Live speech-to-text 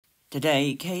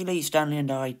Today, Kayleigh, Stanley and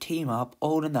I team up,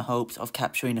 all in the hopes of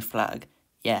capturing a flag.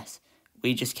 Yes,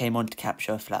 we just came on to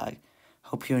capture a flag.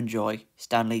 Hope you enjoy.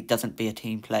 Stanley doesn't be a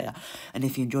team player. And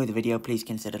if you enjoy the video, please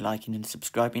consider liking and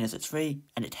subscribing as it's free,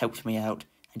 and it helps me out.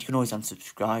 And you can always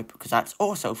unsubscribe, because that's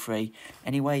also free.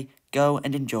 Anyway, go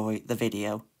and enjoy the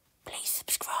video. Please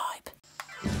subscribe.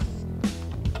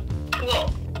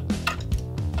 What?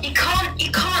 You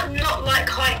can't not like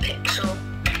Hypixel.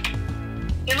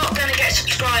 You're not gonna get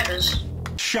subscribers.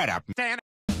 Shut up, man.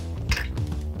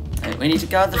 Right, we need to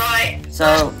guard the... Right.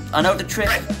 So, I know the trick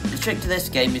to this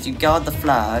game is you guard the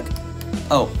flag.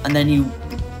 Oh, and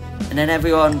then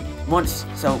everyone wants...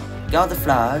 So, guard the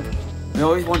flag. We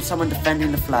always want someone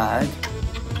defending the flag.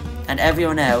 And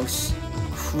everyone else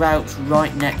crouch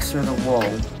right next to the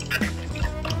wall.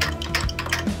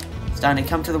 Stanley,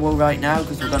 come to the wall right now,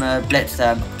 because we're gonna blitz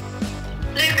them.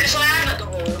 Lucas, I am at the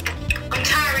wall. I'm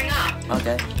towering up.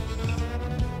 Okay.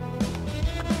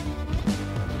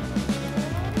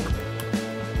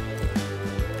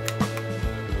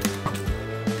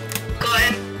 Got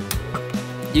him.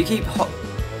 You keep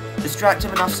distract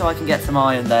him enough so I can get some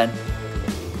iron then.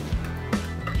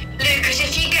 Lucas,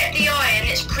 if you get the iron,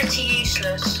 it's pretty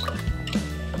useless.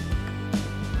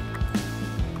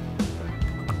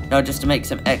 No, just to make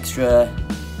some extra...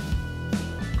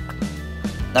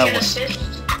 That Kill one. assist.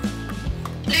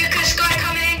 Lucas, guy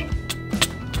coming.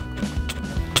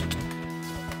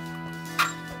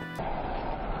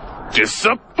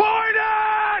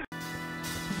 Disappointed!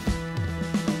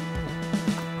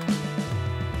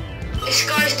 This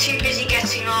guy's too busy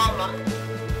getting armor.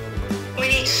 We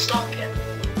need to stop him.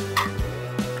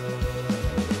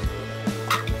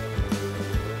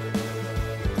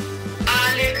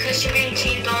 Lucas, you're being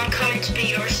teamed on. I'm coming to be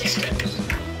your assistant.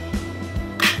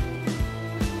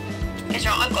 It's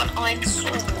right, I've got an iron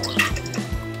sword.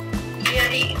 Yeah,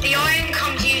 the iron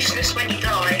comes useless when you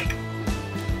die.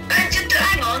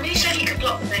 Hang on, who said you could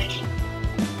block me?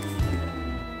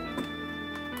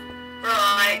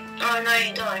 Right, oh no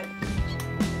you don't.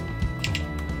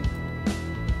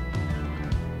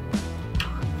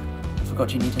 I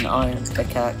forgot you need an iron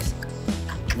pickaxe.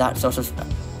 That sort of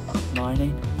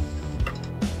mining.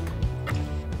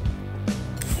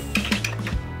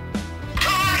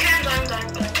 Oh, okay, I'm done.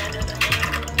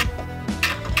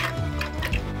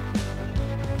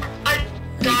 I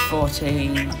need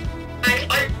 14.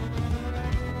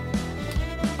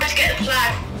 Let's get the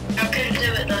flag. I couldn't do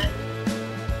it though.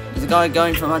 There's a guy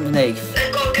going from underneath.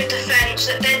 They've got a good defense.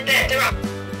 They're up.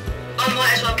 I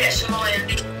might as well get some iron.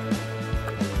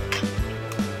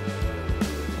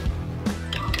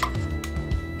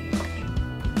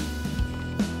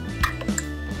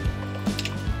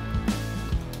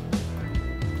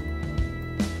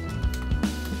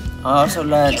 I also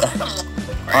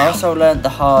learned the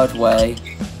hard way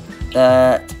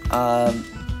that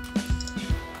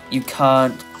you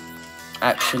can't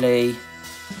actually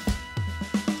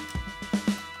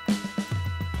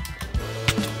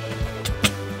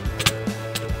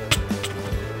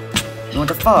you want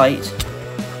to fight?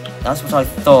 That's what I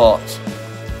thought.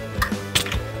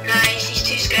 No, he's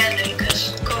too scared,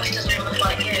 Lucas. Of course he doesn't want to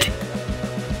fight you.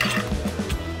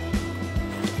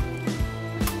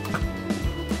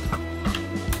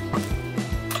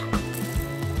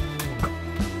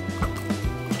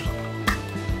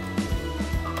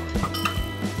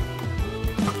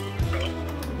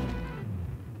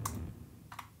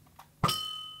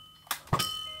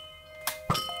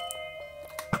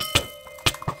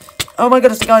 Oh my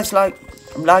goodness, the guy's like,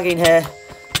 I'm lagging here.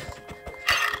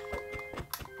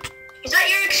 Is that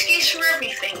your excuse for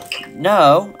everything?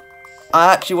 No,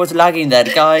 I actually was lagging there.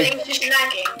 The guy, Just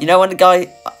lagging. you know when the guy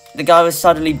was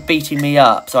suddenly beating me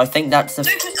up. So I think that's the.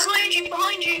 Lucas,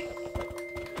 behind you.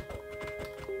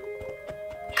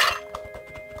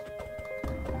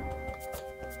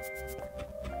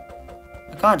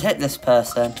 I can't hit this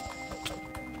person.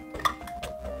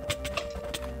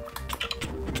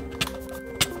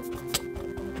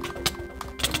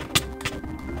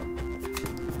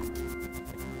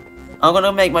 I'm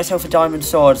gonna make myself a diamond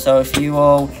sword, so if you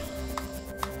all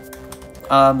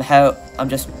help,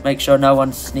 just make sure no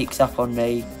one sneaks up on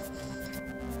me.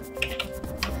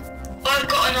 I've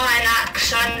got an iron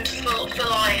axe and full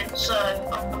iron, so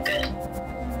I'm good.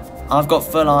 I've got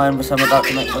full iron, but I'm about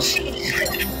to make this.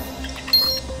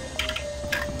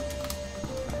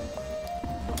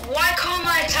 Why can't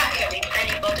I attack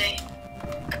anybody?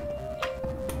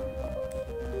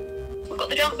 I've got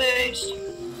the jump boots.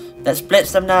 Let's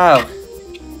blitz them now.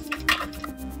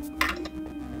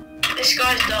 This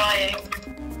guy's dying.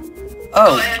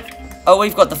 Oh,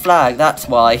 we've got the flag. That's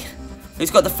why.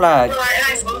 Who's got the flag? Right,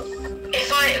 hang on.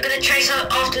 If I'm gonna chase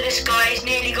after this guy. He's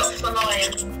nearly got the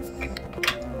lion.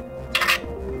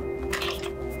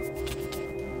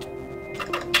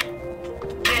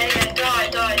 Yeah, die.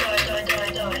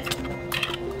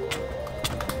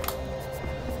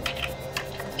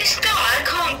 This guy I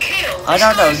can't kill. I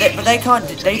don't know, but they can't.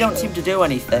 They don't seem to do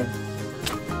anything.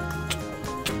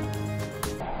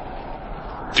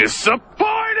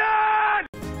 Disappointed!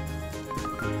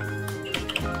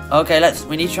 Okay,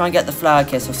 we need to try and get the flag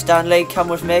here. So Stanley, come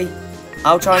with me.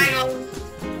 I'll try and... Hang on.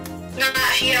 No,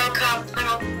 actually, I'll come. Hang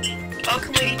on. I'll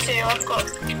come with you too. I've got...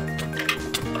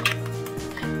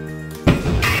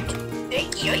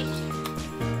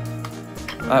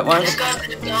 Right, one of This the... guy's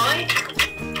gonna die.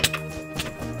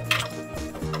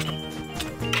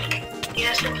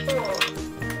 Yes, before.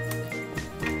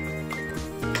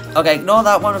 Okay, ignore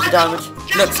that one with the diamond.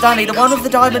 Look, Stanley, the one with the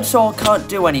diamond sword can't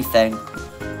do anything.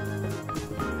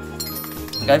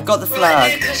 Okay, I've got the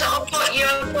flag. Because I've got you.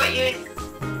 I've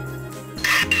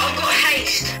got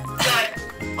haste. Go.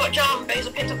 I've got jump boots.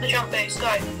 I picked up the jump boots. Go.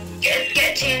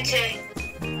 Get TNT.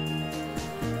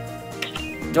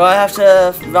 Do I have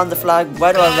to run the flag?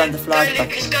 Where do I run the flag? Go,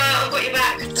 Lucas, go. I've got your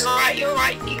back. Alright, you're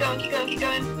right. Keep going.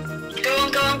 Go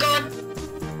on.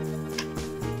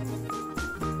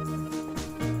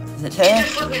 Is it here?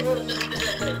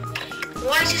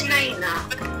 Why is his name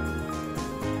that?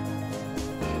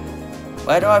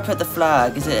 Where do I put the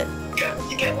flag? Is it...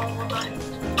 To get one more diamond.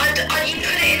 You put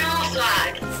it in our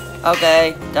flag.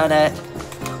 Okay, done it.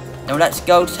 Now let's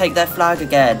go to take their flag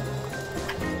again.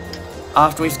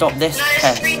 After we stop this There's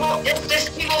pest. three more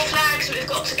flags that we've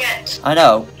got to get. I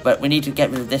know, but we need to get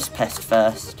rid of this pest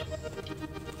first.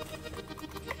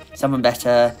 Someone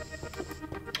better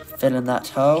fill in that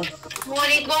hole. Oh, I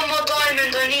need one more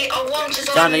diamond. I want a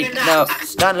Stanley, diamond. no.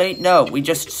 Stanley, no. We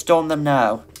just storm them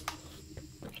now.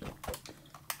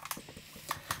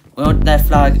 We want their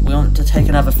flag. We want to take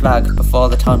another flag before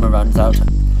the timer runs out.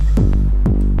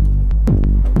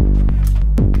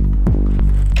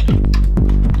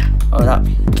 Oh, that...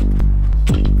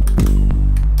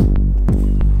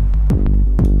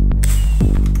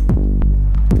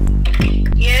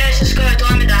 Yeah, let's just go a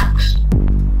diamond axe.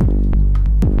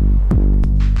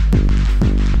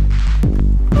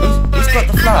 Who's got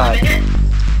the flag? I can't.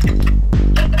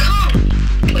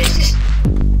 What is this?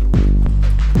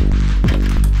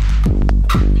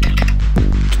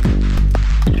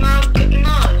 No.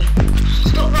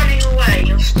 Stop running away.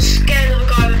 You're scared of a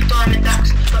guy with a diamond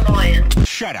axe and the lion.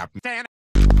 Shut up, Stanley.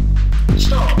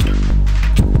 Stop.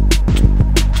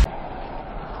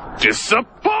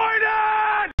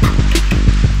 Disappointed!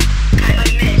 Okay, I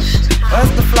missed.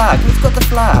 Where's the flag? Who's got the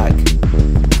flag?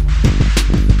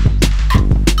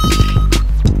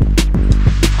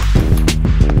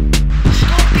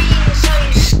 Stop being so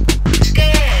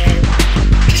scared.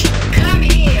 Just come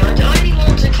here. I only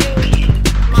want to kill you.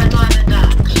 My diamond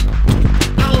axe.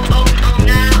 Oh,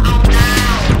 now.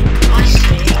 I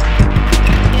see.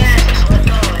 Yeah, that's what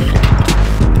died.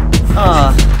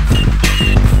 Ah,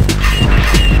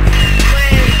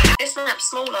 Wait, this map's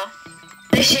smaller.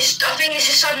 I think this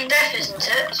is sudden death, isn't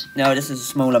it? no, this is a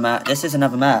smaller map. This is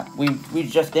another map. We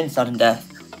just in sudden death.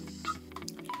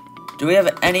 Do we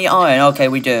have any iron? Okay,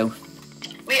 we do.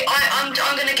 I'm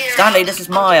gonna get Stanley, this is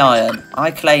my iron. I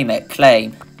claim it.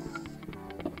 Claim.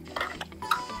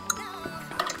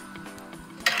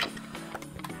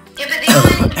 Yeah, but the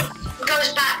iron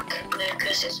goes back,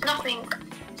 Lucas. It's nothing.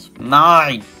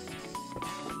 Mine.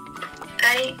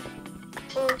 8,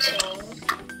 14.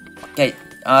 Okay,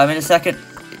 in a second.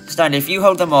 Stanley, if you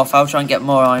hold them off, I'll try and get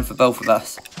more iron for both of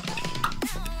us.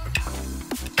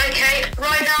 Okay,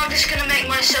 right now I'm just gonna make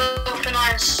myself an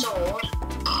iron sword.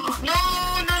 No.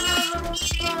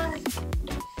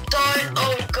 Don't.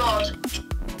 Oh god.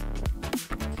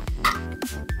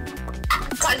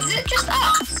 God, is it just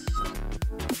us?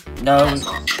 No. That's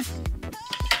not.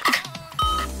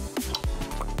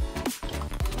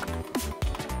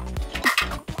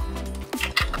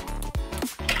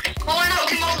 Oh, I knocked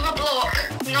him off of a block.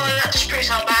 No, that just proves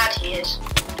how bad he is.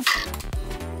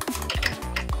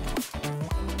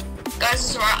 Guys, this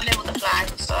is right in the middle of the flag,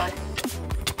 so...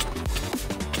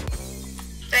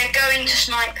 They're going to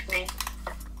snipe me.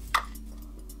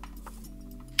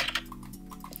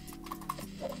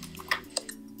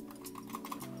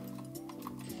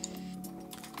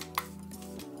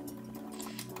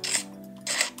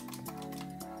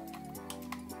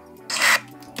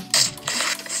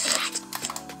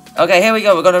 Okay, here we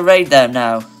go. We're gonna raid them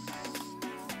now. Bro,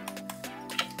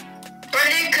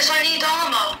 Lucas, I need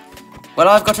armor. Well,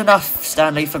 I've got enough,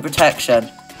 Stanley, for protection.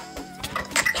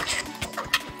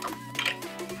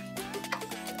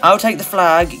 I'll take the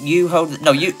flag, you hold...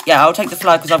 No, you... Yeah, I'll take the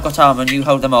flag because I've got armor and you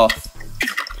hold them off.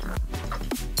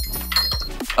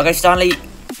 Okay, Stanley,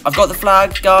 I've got the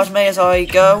flag. Guard me as I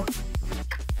go.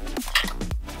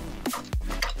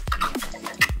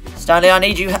 Stanley, I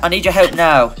need your help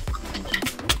now.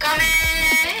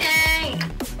 Coming!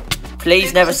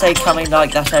 Please never say coming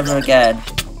like that ever again.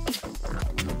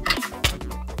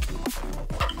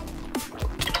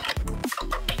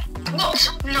 What?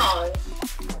 No.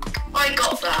 I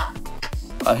got that.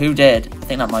 Oh, who did? I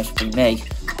think that might be me.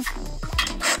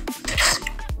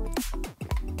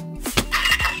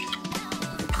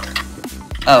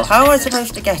 Oh, how am I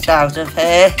supposed to get out of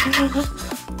here?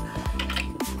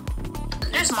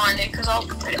 Just mind it, because I'll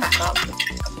put it back up.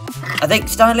 I think,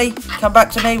 Stanley, come back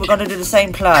to me. We're going to do the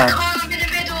same plan. I'm in the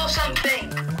middle or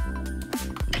something.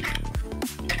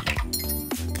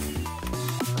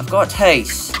 I've got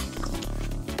haste.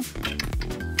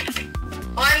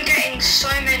 I'm getting so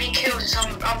many kills, it's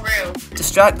unreal.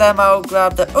 Distract them, I'll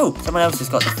grab the... Oh, someone else has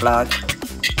got the flag.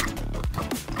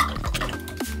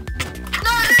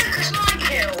 No, Lucas, my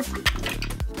kill.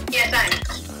 Yeah,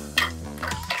 thanks.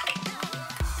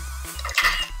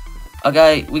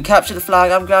 Okay, we captured the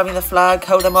flag. I'm grabbing the flag.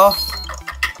 Hold them off.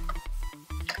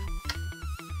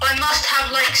 I must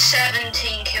have like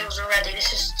 17 kills already.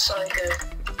 This is so good.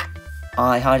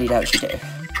 I highly doubt you do.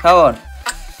 Hold on.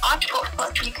 I've got quite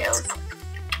a few kills.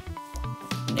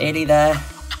 Nearly there.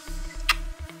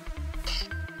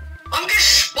 I'm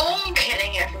just spawn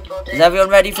killing everybody. Is everyone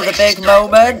ready for the big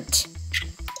moment?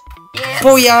 Yeah.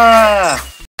 Booyah!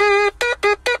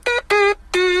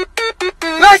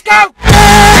 Let's go!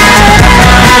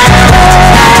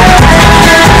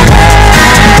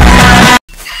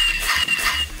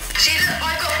 See, look, I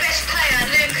got best player,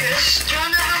 Lucas. Do you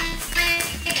know how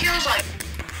many kills I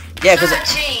got? Yeah, because...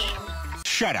 13.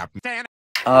 Shut up, Stanley.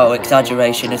 Oh,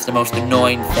 exaggeration is the most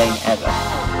annoying thing ever.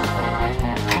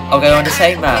 Okay, on the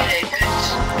same map. Yeah,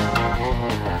 Lucas.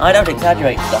 I don't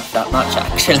exaggerate stuff that much,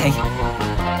 actually.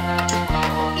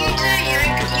 You do, you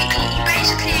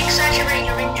basically exaggerate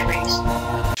your injuries.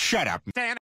 Shut up,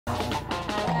 Stanley.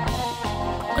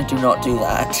 I do not do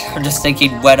that. I'm just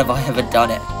thinking, when have I ever done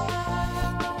it?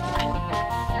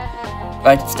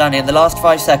 Right, Stanley, in the last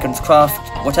 5 seconds, craft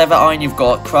whatever iron you've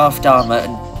got, craft armor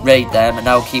and raid them, and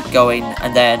I'll keep going,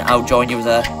 and then I'll join you with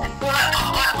a... Right,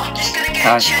 I'm just gonna get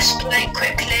Can't. a chest plate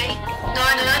quickly. No,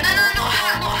 not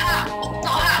hat.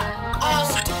 Oh,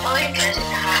 I get it,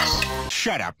 hat.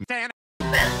 Shut up, Stanley.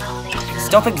 Better than nothing.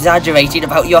 Stop exaggerating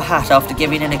about your hat after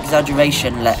giving an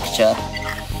exaggeration lecture.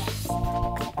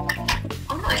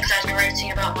 I'm not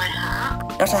exaggerating about my hat.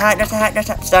 Not a hat, not a hat, not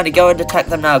a hat. Stanley, go and attack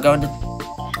them now, go and...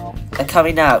 They're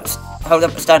coming out. Hold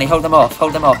them, Stanley, hold them off,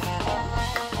 hold them off.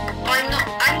 I'm not.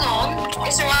 Hang on.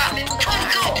 It's alright. I'm in the. Oh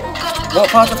God. What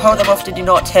part of hold them off did you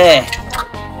not hear?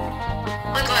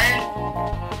 I got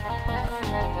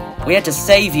him. We had to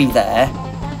save you there.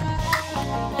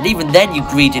 And even then you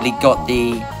greedily got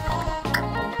the...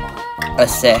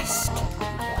 assist.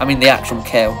 I mean the actual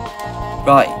kill.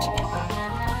 Right.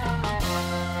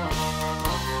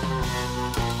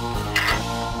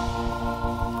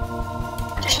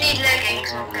 Just need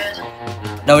leggings. I'm good.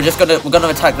 No, we're gonna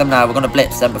attack them now. We're gonna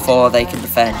blitz them before they can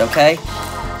defend, okay?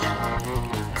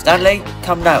 Stanley,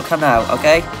 come now,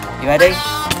 okay? You ready?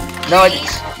 No,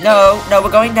 no,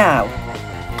 we're going now.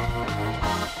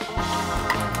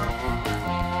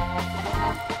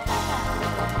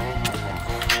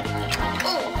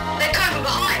 Oh, they're coming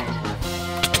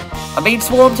behind. I'm being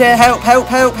swarmed here. Help, help,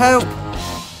 help, help.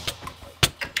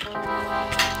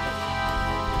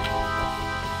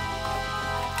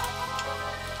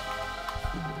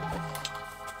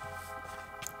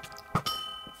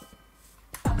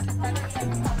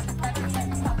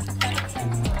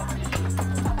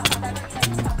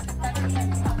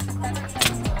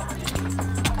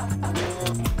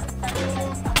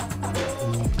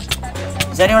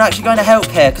 Is anyone actually going to help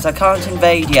here? Because I can't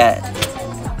invade yet.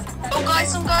 Oh,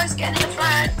 guys, some guys getting in the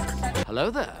flag.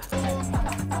 Hello there.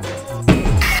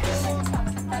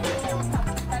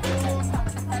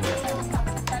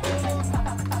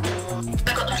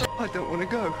 I don't want to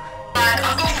go.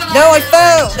 No, I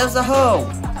fell! There's a hole!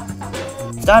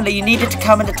 Stanley, you needed to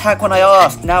come and attack when I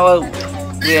asked. Now, yeah.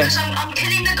 Lucas, I'm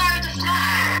killing the guy with the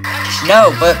flag.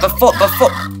 No, but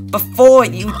before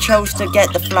you chose to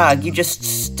get the flag, you just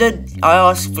stood. I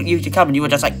asked for you to come, and you were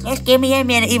just like, "Yes, give me a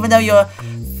minute," even though you're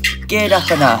geared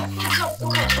up enough.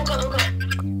 Oh God.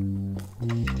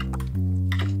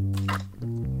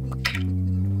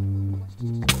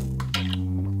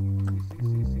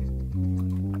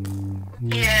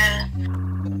 Yeah.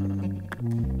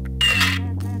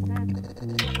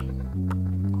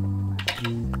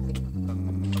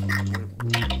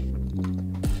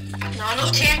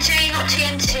 TNT, not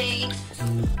TNT.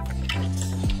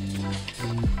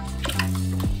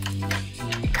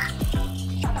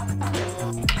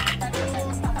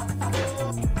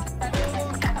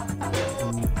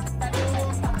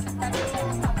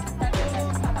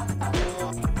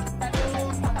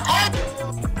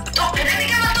 Stop it, let me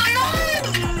get my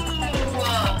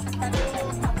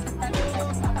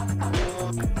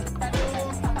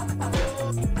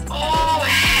Oh, I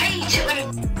hate it when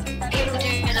people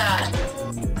do that.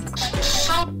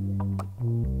 So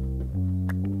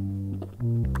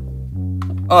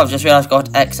Oh, I've just realised I've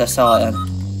got excess iron.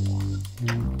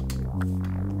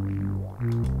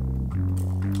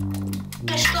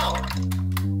 stop.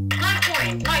 No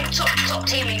point. No, stop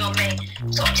teaming on me.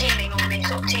 Stop teaming on me.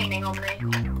 Stop teaming on me.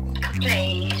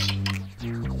 Please.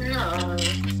 No.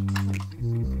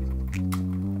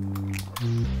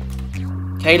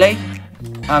 Kayleigh,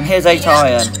 here's 8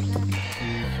 iron.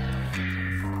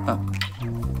 Oh.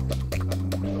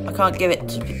 I can't give it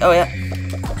to... Oh, yeah.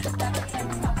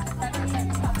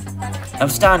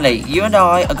 Stanley, you and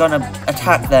I are gonna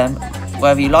attack them,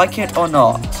 whether you like it or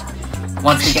not.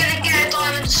 Once we gonna get a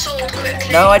diamond sword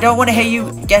quickly. No, I don't want to hear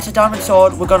you get a diamond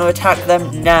sword. We're gonna attack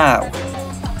them now.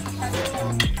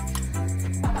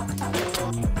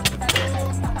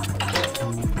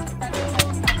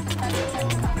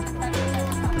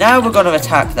 Now we're gonna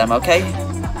attack them, okay?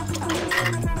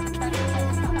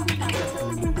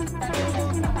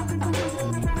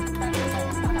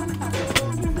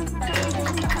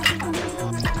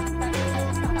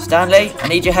 Stanley, I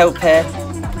need your help here.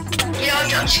 Yeah,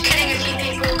 I'm just killing a few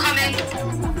people. Coming.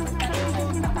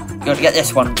 You got to get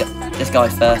this one, this guy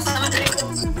first.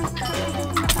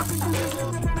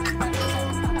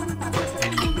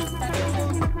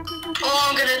 Oh,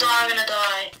 I'm gonna die. I'm gonna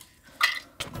die.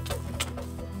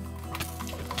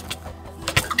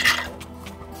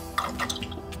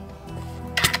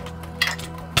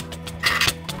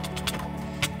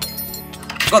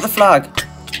 Got the flag.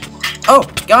 Oh,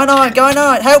 going on,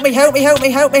 help me, help me, help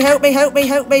me, help me, help me, help me,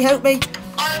 help me, help me.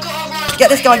 I've got to run. Get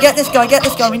this guy, get this guy, get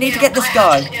this guy, we need to get this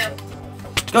guy.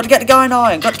 Got to get the guy in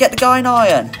iron, got to get the guy in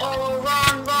iron. Oh,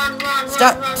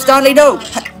 run. Stanley, no,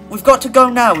 we've got to go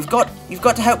now, you've got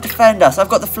to help defend us, I've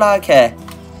got the flag here.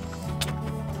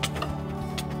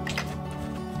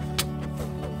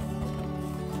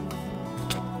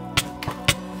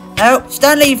 Help,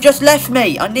 Stanley, you've just left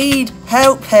me, I need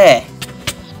help here.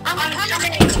 I'm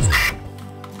coming.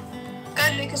 Go,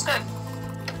 Lucas, go.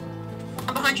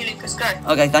 I'm behind you, Lucas, go.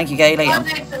 Okay, thank you, Kayleigh. Go,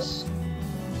 Lucas.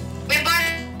 We're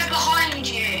both behind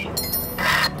you.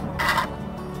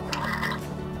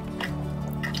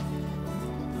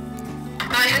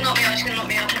 No, he's gonna knock me out, he's gonna knock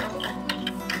me out.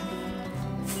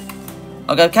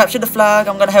 I'm going to capture the flag,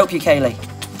 I'm going to help you, Kayleigh.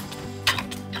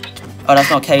 Oh, that's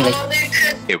not Kayleigh. Oh,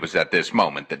 Lucas. It was at this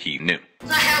moment that he knew.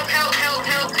 No, help.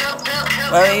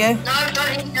 Where are you? No,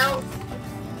 don't need help.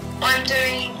 I'm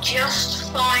doing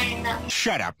just fine.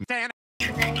 Shut up, Stanley.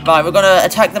 Right, we're going to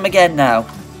attack them again now.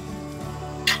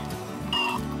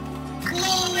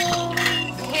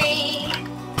 Hey.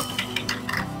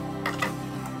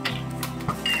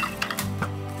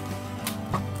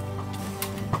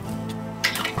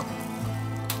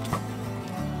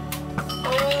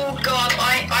 Oh god,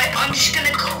 I'm just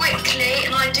gonna quickly,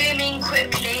 and I do mean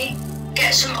quickly,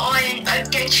 get some iron,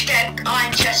 get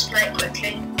iron chest plate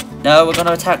quickly. No, we're going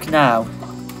to attack now.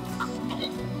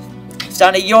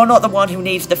 Stanley, you're not the one who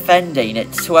needs defending.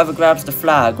 It's whoever grabs the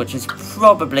flag, which is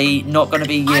probably not going to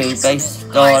be you based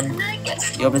on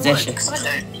your position.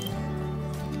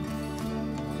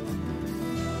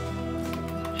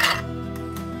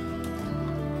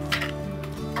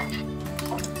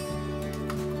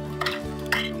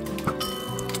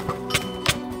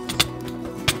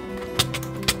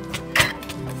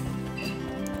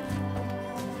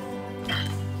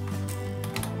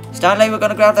 Stanley, we're going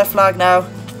to grab their flag now.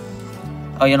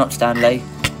 Oh, you're not Stanley.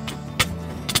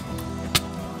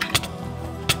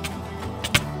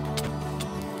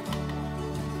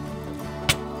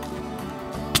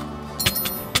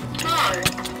 No.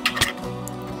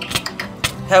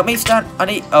 Help me, Stan. I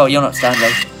need... Oh, you're not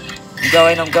Stanley.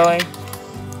 I'm going.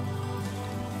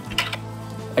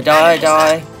 I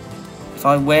die. If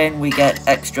I win, we get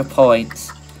extra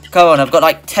points. Come on, I've got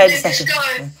like 10 seconds.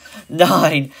 Go.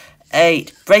 9,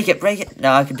 8. Break it.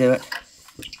 No, I can do it.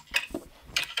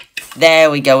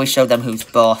 There we go, we showed them who's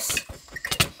boss.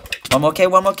 One more kill.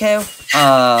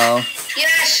 Oh.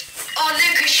 Yes! Oh,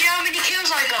 Lucas, you know how many kills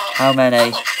I got? How many? I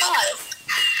got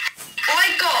 5.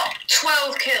 I got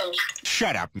 12 kills.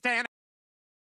 Shut up, Stanley.